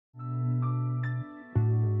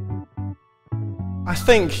I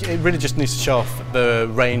think it really just needs to show off the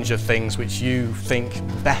range of things which you think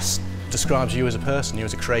best describes you as a person, you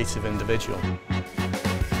as a creative individual.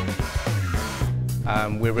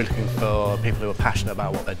 We're really looking for people who are passionate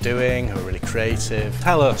about what they're doing, who are really creative.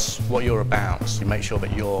 Tell us what you're about, so make sure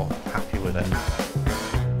that you're happy with it.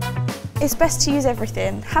 It's best to use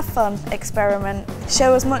everything. Have fun, experiment,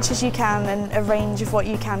 show as much as you can and a range of what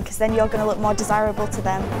you can, because then you're going to look more desirable to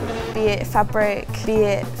them. Be it fabric, be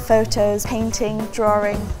it photos, painting,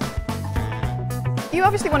 drawing. You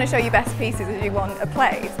obviously want to show your best pieces as you want a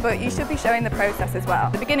place, but you should be showing the process as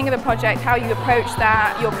well. The beginning of a project, how you approach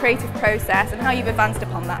that, your creative process and how you've advanced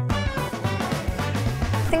upon that.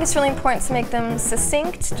 I think it's really important to make them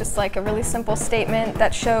succinct, just like a really simple statement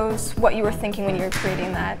that shows what you were thinking when you were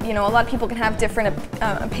creating that. You know, a lot of people can have different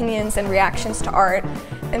opinions and reactions to art,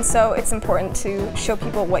 and so it's important to show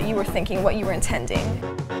people what you were thinking, what you were intending.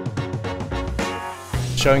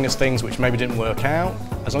 Showing us things which maybe didn't work out,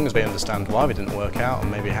 as long as they understand why they didn't work out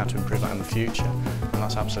and maybe how to improve that in the future, and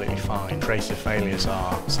that's absolutely fine. Creative failures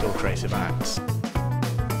are still creative acts.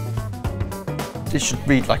 It should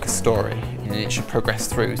read like a story. It should progress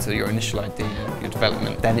through, so your initial idea, your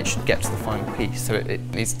development, then it should get to the final piece, so it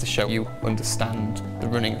needs to show you understand the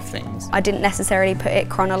running of things. I didn't necessarily put it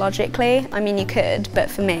chronologically. I mean, you could,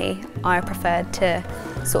 but for me, I preferred to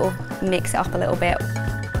sort of mix it up a little bit.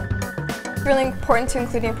 It's really important to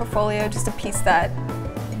include in your portfolio just a piece that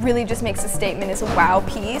really just makes a statement, is a wow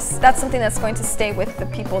piece. That's something that's going to stay with the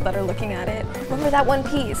people that are looking at it. Remember that one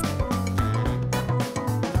piece.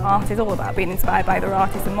 Art is all about being inspired by other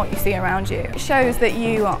artists and what you see around you. It shows that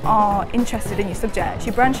you are interested in your subject,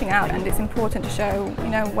 you're branching out, and it's important to show, you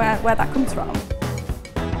know, where that comes from.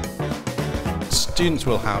 Students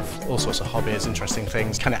will have all sorts of hobbies, interesting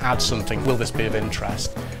things. Can it add something? Will this be of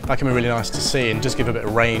interest? That can be really nice to see and just give a bit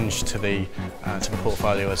of range to the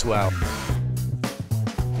portfolio as well.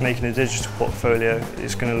 Making a digital portfolio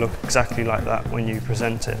is going to look exactly like that when you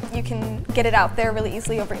present it. You can get it out there really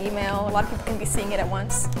easily over email. A lot of people can be seeing it at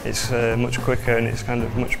once. It's much quicker and it's kind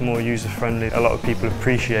of much more user-friendly. A lot of people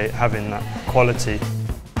appreciate having that quality.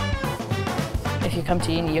 If you come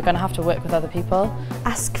to uni, you're going to have to work with other people.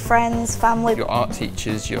 Ask friends, family. Your art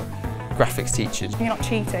teachers, your graphics teachers. You're not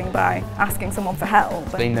cheating by asking someone for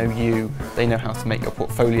help. They know you, they know how to make your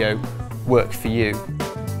portfolio work for you.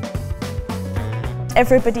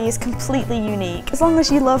 Everybody is completely unique. As long as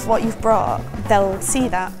you love what you've brought, they'll see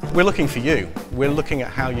that. We're looking for you. We're looking at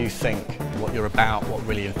how you think, what you're about, what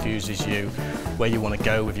really enthuses you, where you want to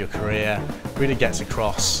go with your career. Really gets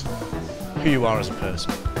across who you are as a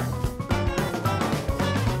person.